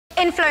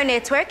INFLOW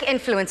Network,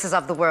 Influencers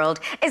of the World,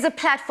 is a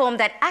platform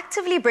that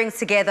actively brings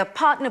together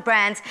partner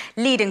brands,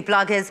 leading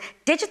bloggers,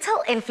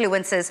 digital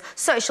influencers,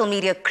 social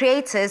media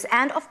creators,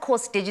 and of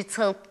course,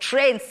 digital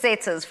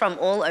trendsetters from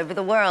all over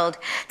the world.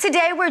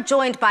 Today, we're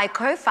joined by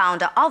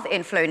co-founder of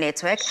INFLOW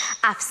Network,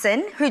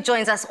 Afşın, who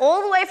joins us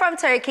all the way from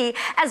Turkey,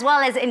 as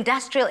well as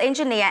industrial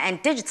engineer and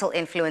digital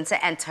influencer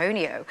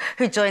Antonio,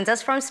 who joins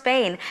us from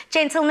Spain.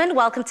 Gentlemen,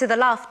 welcome to The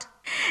Loft.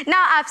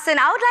 Now, Afşın,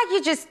 I would like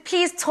you just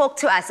please talk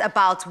to us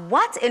about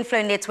what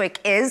INFLOW Network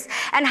is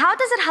and how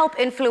does it help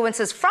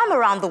influencers from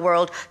around the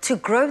world to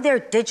grow their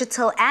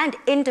digital and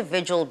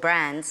individual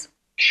brands?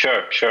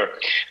 Sure.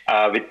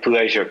 With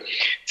pleasure.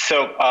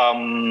 So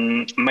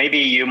maybe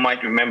you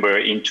might remember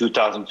in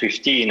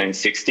 2015 and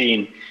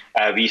 16,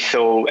 we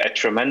saw a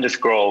tremendous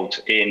growth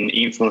in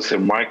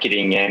influencer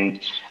marketing, and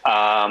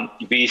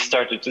we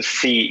started to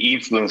see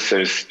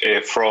influencers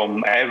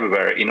from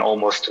everywhere in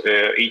almost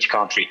each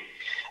country.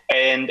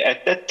 And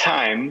at that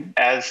time,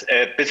 as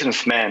a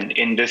businessman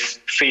in this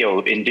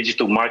field, in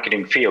digital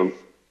marketing field,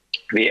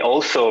 we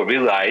also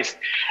realized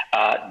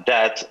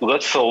that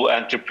lots of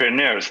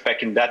entrepreneurs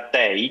back in that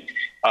day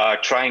are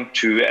trying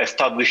to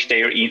establish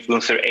their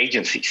influencer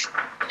agencies.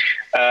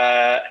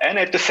 And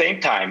at the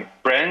same time,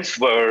 brands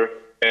were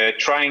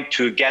trying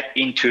to get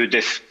into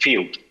this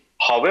field.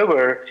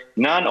 However,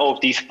 none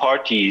of these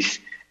parties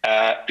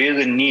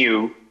really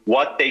knew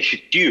what they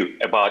should do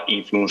about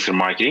influencer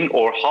marketing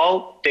or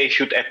how they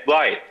should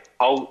apply it,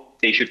 how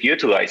they should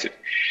utilize it.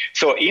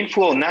 So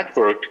INFLOW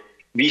Network,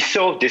 we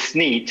saw this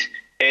need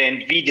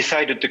and we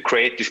decided to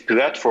create this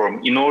platform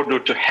in order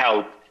to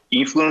help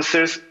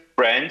influencers,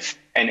 brands,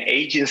 and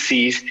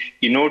agencies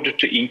in order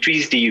to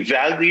increase the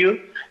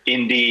value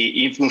in the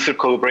influencer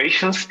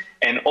collaborations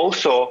and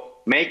also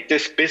make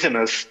this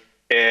business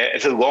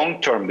as a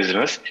long-term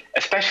business,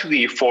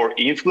 especially for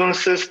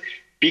influencers,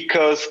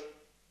 because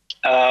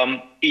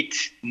it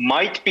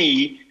might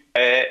be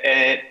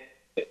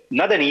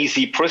not an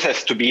easy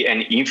process to be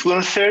an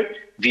influencer.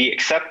 We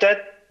accept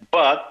that,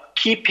 but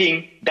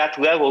keeping that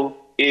level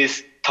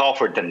is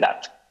tougher than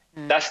that.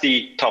 That's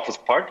the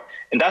toughest part.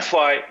 And that's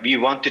why we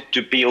wanted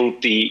to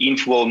build the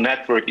INFLOW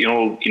Network,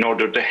 in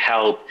order to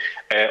help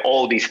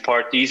all these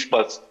parties,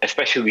 but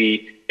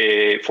especially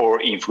for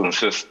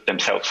influencers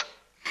themselves.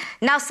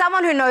 Now,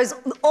 someone who knows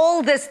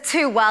all this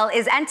too well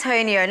is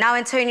Antonio. Now,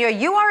 Antonio,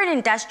 you are an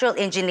industrial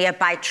engineer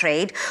by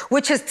trade,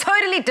 which is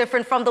totally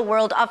different from the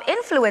world of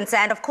influencer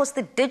and, of course,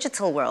 the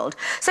digital world.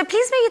 So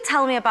please may you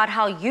tell me about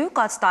how you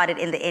got started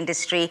in the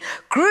industry,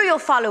 grew your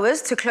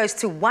followers to close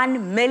to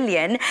 1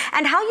 million,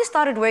 and how you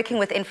started working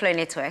with INFLOW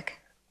Network.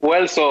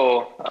 Well,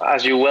 so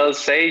as you well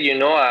say,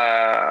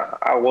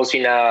 I was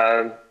in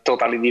a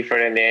totally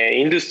different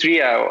industry.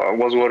 I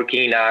was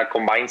working in a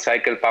combined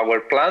cycle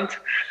power plant.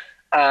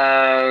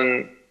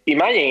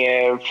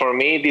 Imagine, for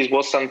me, this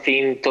was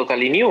something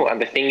totally new.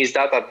 And the thing is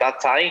that at that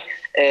time,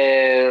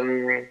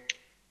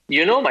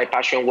 my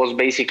passion was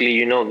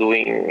basically,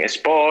 doing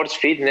sports,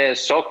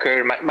 fitness,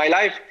 soccer. My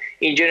life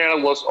in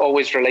general was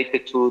always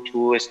related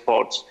to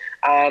sports.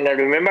 And I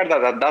remember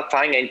that at that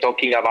time, I'm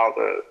talking about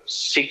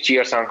 6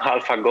 years and a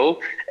half ago,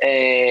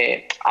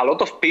 a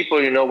lot of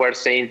people, were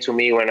saying to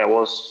me when I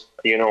was,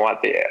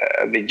 at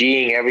the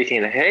gym,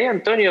 everything, hey,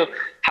 Antonio,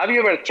 have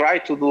you ever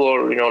tried to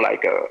do,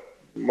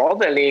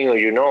 modeling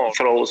or,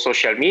 through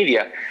social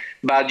media?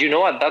 But,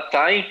 at that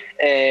time,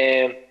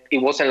 it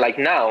wasn't like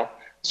now.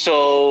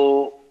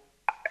 So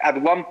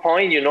at one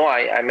point,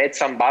 I met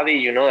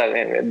somebody,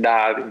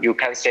 that you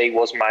can say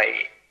was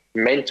my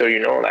mentor,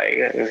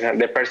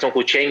 the person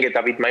who changed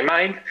a bit my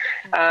mind.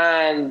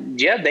 And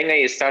then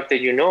I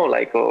started,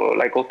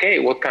 okay,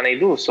 what can I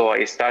do? So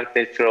I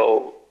started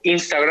through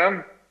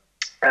Instagram,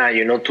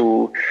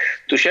 to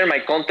share my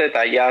content.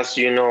 I just,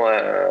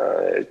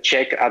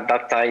 check at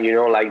that time,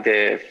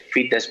 the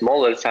fitness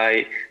models.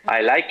 I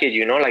like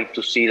it,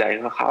 to see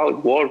how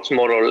it works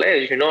more or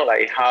less,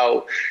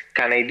 how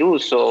can I do?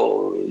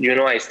 So,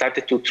 I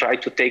started to try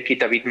to take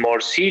it a bit more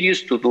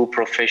serious, to do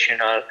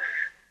professional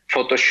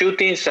photo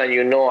shootings.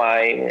 And,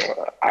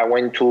 I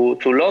went to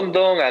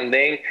London, and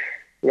then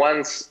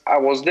once I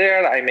was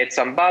there, I met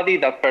somebody.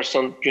 That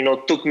person,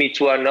 took me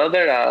to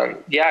another,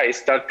 and I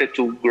started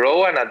to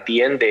grow. And at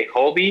the end, the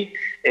hobby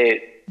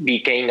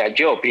became a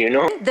job,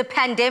 The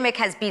pandemic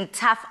has been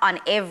tough on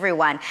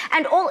everyone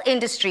and all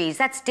industries.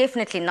 That's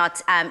definitely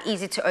not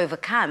easy to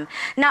overcome.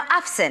 Now,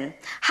 Afşın,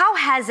 how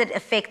has it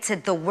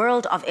affected the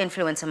world of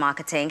influencer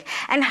marketing,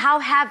 and how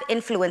have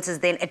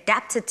influencers then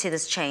adapted to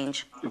this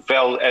change?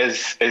 Well,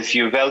 as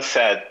you well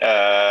said,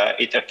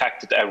 it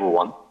affected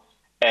everyone.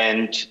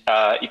 And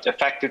it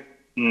affected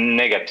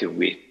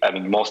negatively,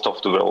 most of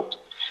the world.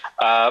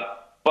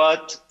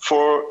 But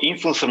for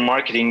influencer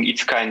marketing,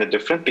 it's kind of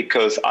different,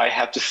 because I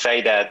have to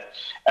say that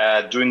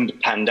during the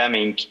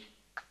pandemic,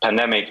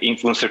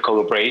 influencer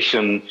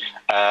collaboration,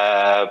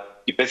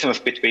 the business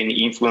between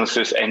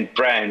influencers and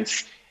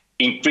brands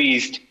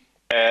increased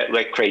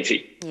like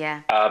crazy.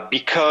 Yeah.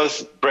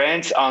 Because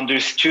brands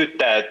understood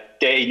that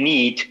they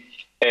need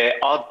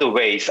other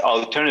ways,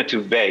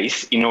 alternative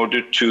ways, in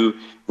order to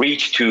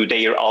reach to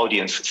their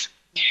audiences.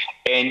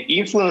 And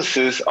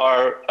influencers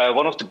are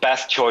one of the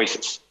best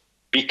choices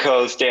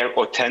because they're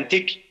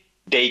authentic.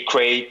 They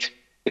create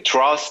a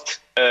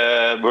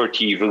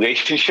trust-worthy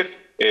relationship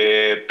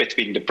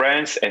between the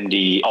brands and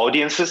the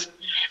audiences.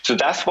 So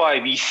that's why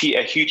we see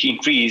a huge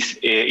increase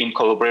in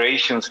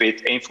collaborations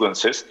with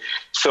influencers.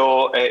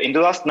 So in the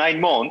last 9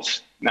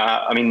 months,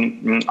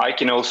 I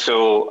can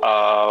also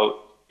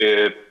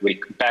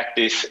back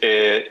this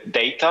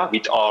data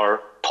with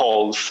our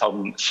polls,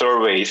 some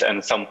surveys,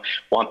 and some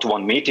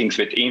one-to-one meetings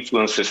with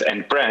influencers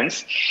and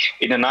brands.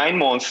 In the 9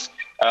 months,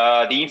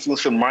 the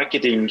influencer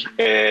marketing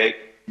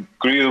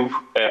grew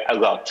a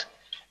lot.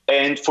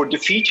 And for the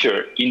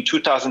future, in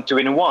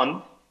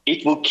 2021,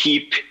 it will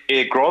keep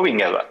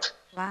growing a lot.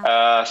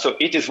 Wow. So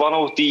it is one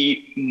of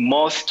the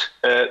most,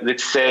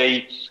 let's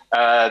say,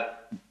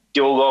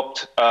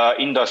 developed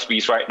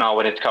industries right now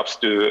when it comes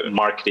to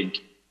marketing.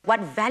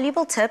 What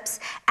valuable tips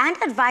and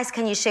advice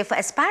can you share for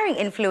aspiring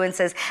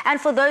influencers and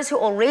for those who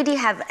already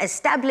have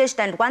established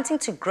and wanting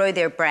to grow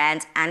their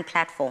brands and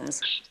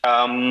platforms?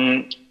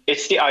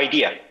 It's the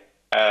idea.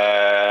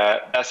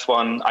 That's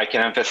one I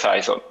can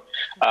emphasize on.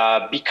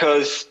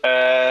 Because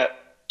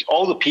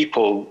all the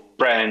people,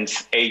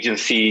 brands,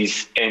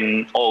 agencies,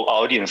 and all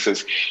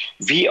audiences,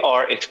 we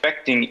are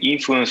expecting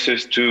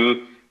influencers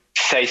to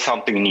say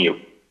something new.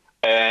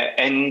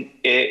 And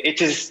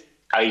it is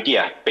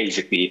idea,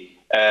 basically.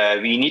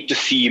 We need to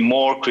see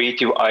more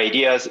creative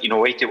ideas,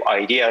 innovative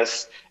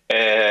ideas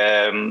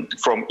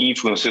from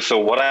influencers. So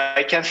what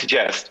I can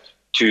suggest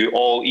to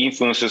all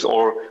influencers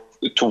or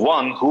to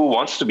one who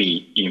wants to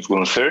be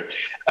influencer,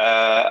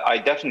 I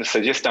definitely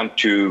suggest them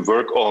to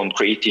work on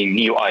creating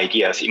new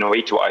ideas,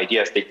 innovative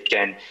ideas that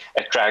can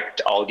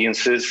attract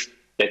audiences,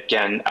 that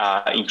can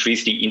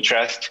increase the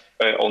interest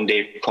on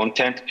their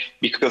content,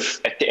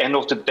 because at the end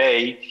of the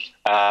day,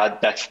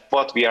 that's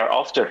what we are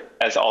after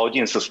as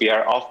audiences. We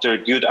are after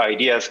good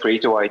ideas,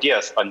 creative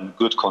ideas, and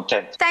good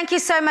content. Thank you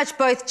so much,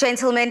 both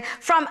gentlemen,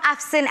 from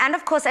Afşın and,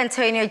 of course,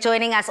 Antonio,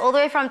 joining us all the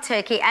way from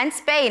Turkey and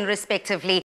Spain, respectively.